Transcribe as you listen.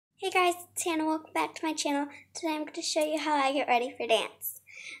guys, it's Hannah. Welcome back to my channel. Today I'm going to show you how I get ready for dance.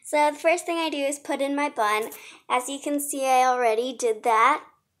 So the first thing I do is put in my bun. As you can see, I already did that.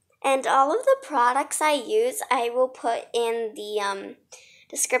 And all of the products I use, I will put in the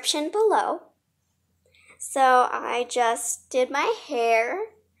description below. So I just did my hair,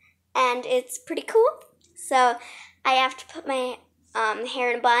 and it's pretty cool. So I have to put my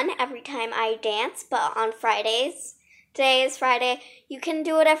hair in a bun every time I dance, but on Fridays. Today is Friday. You can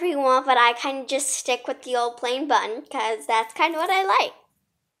do whatever you want, but I kind of just stick with the old plain bun because that's kind of what I like.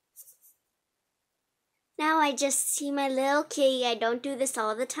 Now I just see my little kitty. I don't do this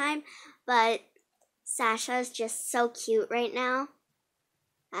all the time, but Sasha is just so cute right now.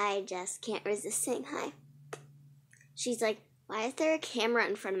 I just can't resist saying hi. She's like, why is there a camera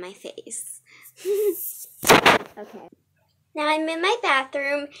in front of my face? Okay. Now I'm in my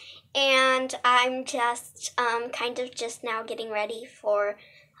bathroom, and I'm just kind of just now getting ready for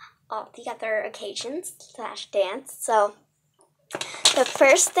all the other occasions / dance. So the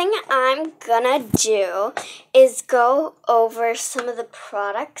first thing I'm gonna do is go over some of the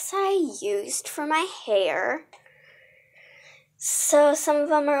products I used for my hair. So some of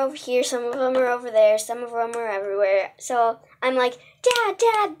them are over here, some of them are over there, some of them are everywhere. So I'm like,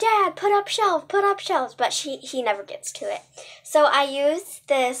 Dad, put up shelves, but he never gets to it. So I use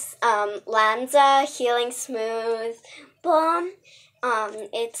this LANZA Healing Smooth Balm.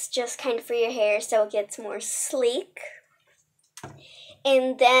 It's just kind of for your hair so it gets more sleek.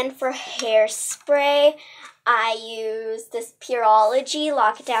 And then for hairspray, I use this pureology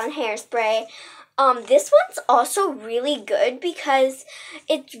Lock It Down hairspray. This one's also really good because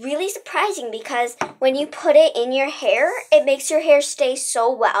it's really surprising because when you put it in your hair, it makes your hair stay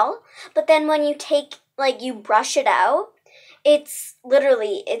so well. But then when you you brush it out, it's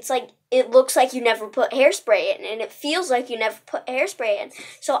like, it looks like you never put hairspray in, and it feels like you never put hairspray in.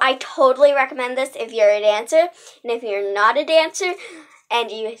 So I totally recommend this if you're a dancer, and if you're not a dancer and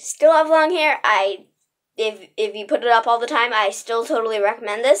you still have long hair, if you put it up all the time, I still totally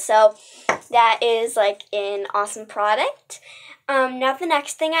recommend this. So that is like an awesome product. Now the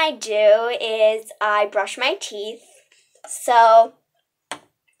next thing I do is I brush my teeth. So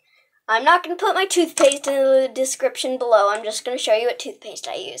I'm not going to put my toothpaste in the description below. I'm just going to show you what toothpaste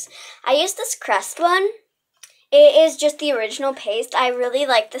I use. I use this Crest one. It is just the original paste. I really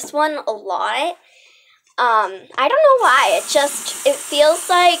like this one a lot. I don't know why. It feels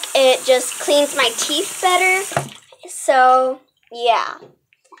like it just cleans my teeth better. So, yeah.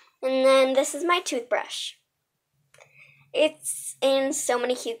 And then this is my toothbrush. It's in so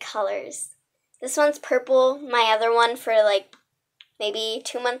many cute colors. This one's purple. My other one for maybe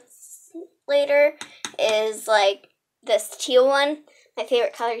 2 months later is this teal one. My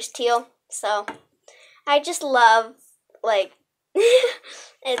favorite color is teal. So, I just love,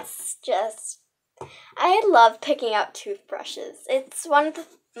 it's just... I love picking out toothbrushes. It's one of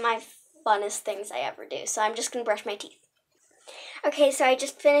my funnest things I ever do. So I'm just going to brush my teeth. Okay, so I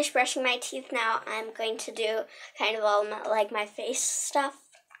just finished brushing my teeth. Now I'm going to do kind of all my face stuff.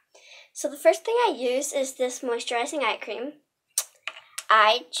 So the first thing I use is this moisturizing eye cream.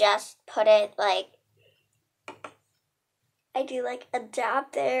 I just put it I do a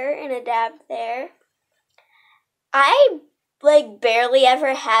dab there and a dab there. I barely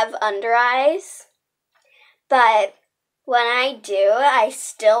ever have under eyes. But when I do, I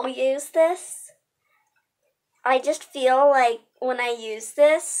still use this. I just feel like when I use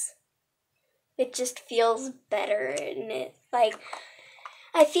this, it just feels better. And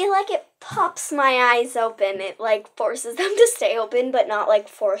I feel like it pops my eyes open. It forces them to stay open, but not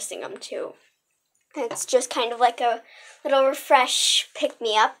forcing them to. It's just kind of like a little refresh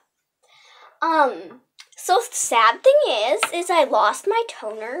pick-me-up. So the sad thing is I lost my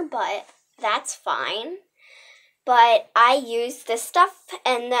toner, but that's fine. But I use this stuff,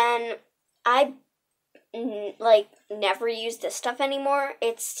 and then I, never use this stuff anymore.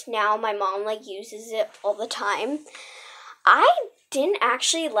 It's now my mom, uses it all the time. I didn't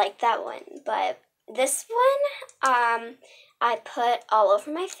actually like that one, but this one, I put all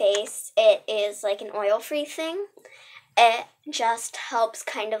over my face. It is, an oil-free thing. It just helps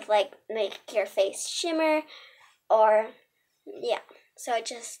kind of, make your face shimmer, or, yeah. So it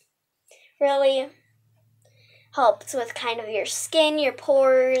just really helps with kind of your skin, your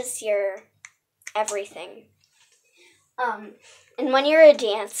pores, your everything. And when you're a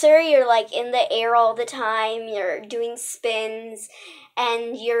dancer, you're in the air all the time, you're doing spins,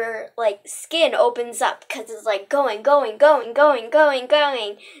 and your skin opens up because it's going.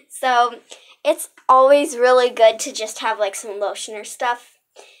 So it's always really good to just have some lotion or stuff.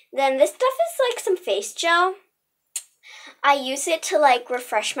 Then this stuff is some face gel. I use it to, like,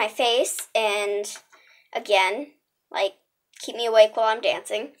 refresh my face and, again, like, keep me awake while I'm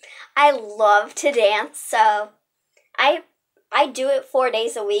dancing. I love to dance, so I do it 4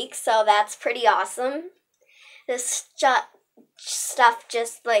 days a week, so that's pretty awesome. This stuff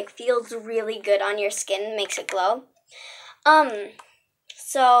just, like, feels really good on your skin, makes it glow.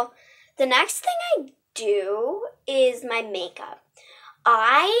 So the next thing I do is my makeup.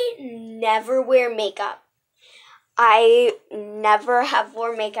 I never wear makeup. I never have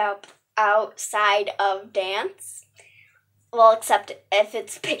worn makeup outside of dance. Well, except if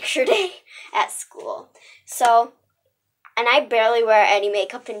it's picture day at school. So, and I barely wear any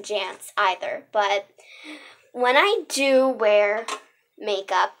makeup in dance either. But when I do wear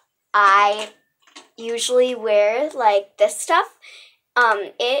makeup, I usually wear, like, this stuff.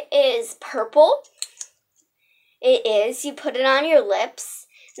 It is purple. It is. You put it on your lips,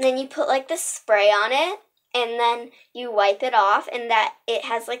 and then you put, like, this spray on it, and then you wipe it off, and that it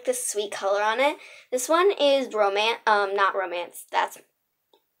has, like, this sweet color on it. This one is not romance.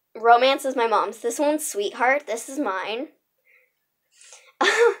 Romance is my mom's. This one's Sweetheart. This is mine.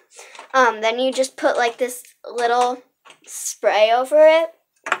 Then you just put, like, this little spray over it.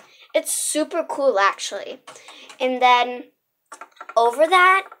 It's super cool, actually. And then over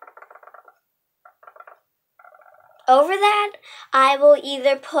that, I will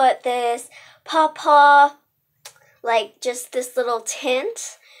either put this pawpaw, like, just this little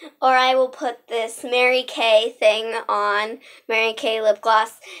tint, or I will put this Mary Kay thing on, Mary Kay lip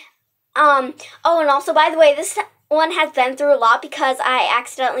gloss. Oh, and also, by the way, this one has been through a lot because I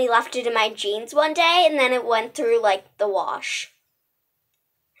accidentally left it in my jeans one day, and then it went through, like, the wash.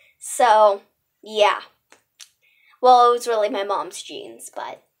 So, yeah. Well, it was really my mom's jeans,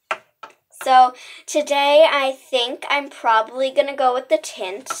 but... So, today I think I'm probably going to go with the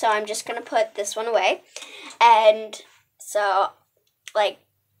tint, so I'm just going to put this one away. And so, like,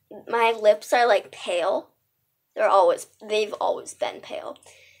 my lips are, like, pale. They've always been pale.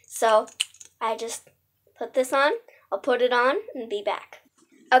 So, I just put this on. I'll put it on and be back.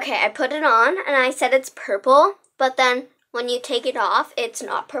 Okay, I put it on, and I said it's purple, but then when you take it off, it's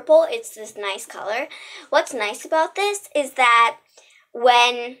not purple. It's this nice color. What's nice about this is that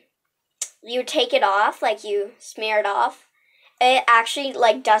when you take it off, like you smear it off, it actually,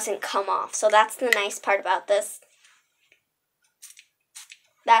 like, doesn't come off. So that's the nice part about this.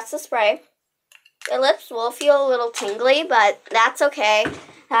 That's the spray. The lips will feel a little tingly, but that's okay.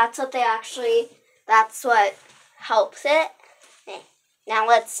 That's what helps it. Okay. Now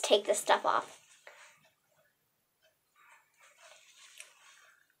let's take this stuff off.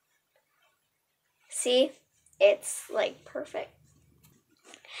 See? It's, like, perfect.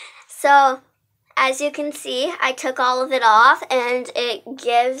 So, as you can see, I took all of it off, and it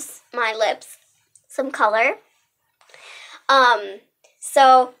gives my lips some color.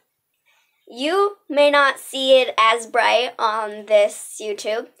 So, you may not see it as bright on this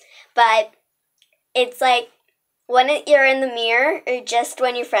YouTube, but it's like when you're in the mirror, or just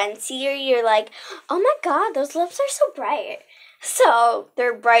when your friends see you, you're like, oh my god, those lips are so bright. So,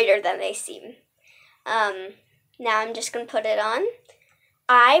 they're brighter than they seem. Now I'm just going to put it on.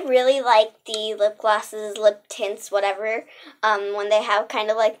 I really like the lip glosses, lip tints, whatever, when they have kind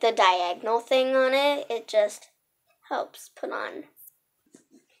of like the diagonal thing on it. It just helps put on.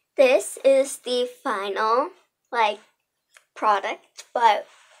 This is the final, like, product, but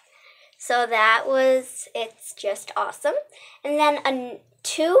so it's just awesome. And then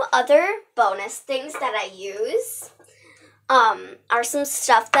two other bonus things that I use are some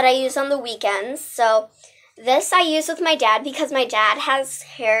stuff that I use on the weekends. So this I use with my dad because my dad has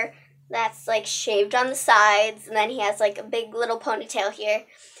hair that's, like, shaved on the sides, and then he has, like, a big little ponytail here.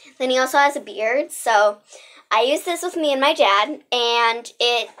 Then he also has a beard, so I use this with me and my dad, and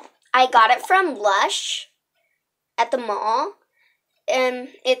I got it from Lush at the mall. And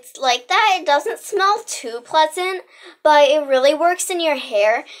it's like that. It doesn't smell too pleasant, but it really works in your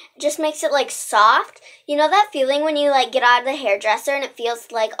hair. It just makes it, like, soft. You know that feeling when you, like, get out of the hairdresser and it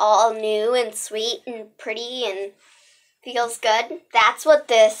feels, like, all new and sweet and pretty and feels good? That's what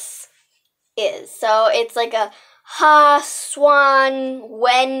this is. So it's like a ha swan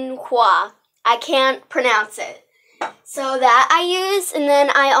wen hua. I can't pronounce it. So that I use, and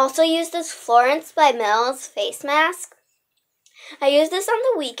then I also use this Florence by Mills face mask. I use this on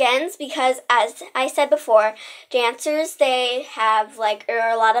the weekends because, as I said before, dancers, they have, like, or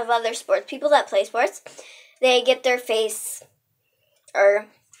a lot of other sports people that play sports, they get their face or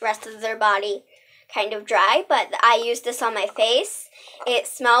rest of their body kind of dry, but I use this on my face. It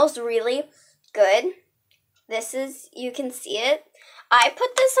smells really good. You can see it. I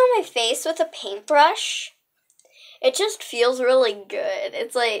put this on my face with a paintbrush, It just feels really good.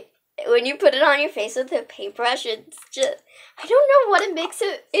 It's like when you put it on your face with a paintbrush, it's just, I don't know what it makes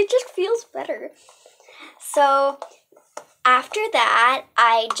it just feels better. So after that,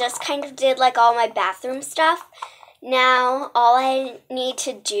 I just kind of did like all my bathroom stuff. Now, all I need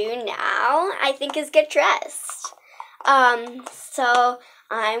to do now, I think, is get dressed. So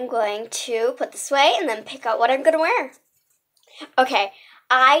I'm going to put this away and then pick out what I'm going to wear. Okay,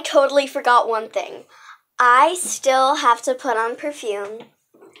 I totally forgot one thing. I still have to put on perfume.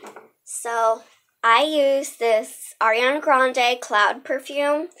 So I use this Ariana Grande Cloud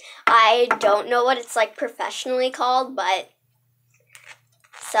perfume. I don't know what it's like professionally called, but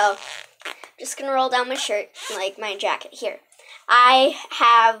so I'm just gonna roll down my shirt, like my jacket here. I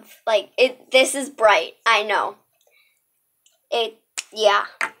have like it. This is bright. I know. Yeah.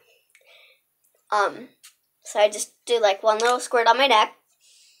 So I just do like one little squirt on my neck.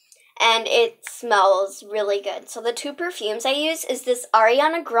 And it smells really good. So the two perfumes I use is this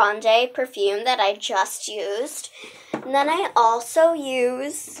Ariana Grande perfume that I just used. And then I also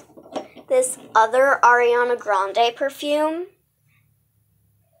use this other Ariana Grande perfume.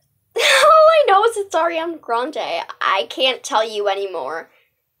 All I know is it's Ariana Grande. I can't tell you anymore.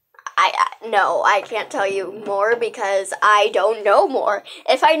 No, I can't tell you more because I don't know more.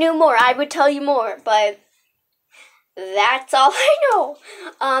 If I knew more, I would tell you more, but that's all I know.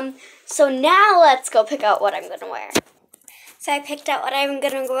 So now let's go pick out what I'm going to wear. So I picked out what I'm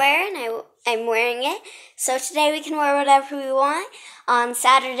going to wear, and I'm wearing it. So today we can wear whatever we want. On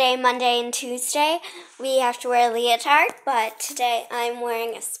Saturday, Monday, and Tuesday, we have to wear a leotard, but today I'm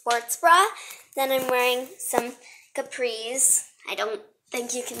wearing a sports bra. Then I'm wearing some capris. I don't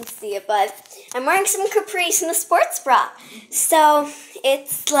think you can see it, but I'm wearing some capris and a sports bra. So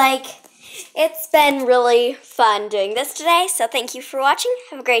it's been really fun doing this today, so thank you for watching.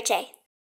 Have a great day.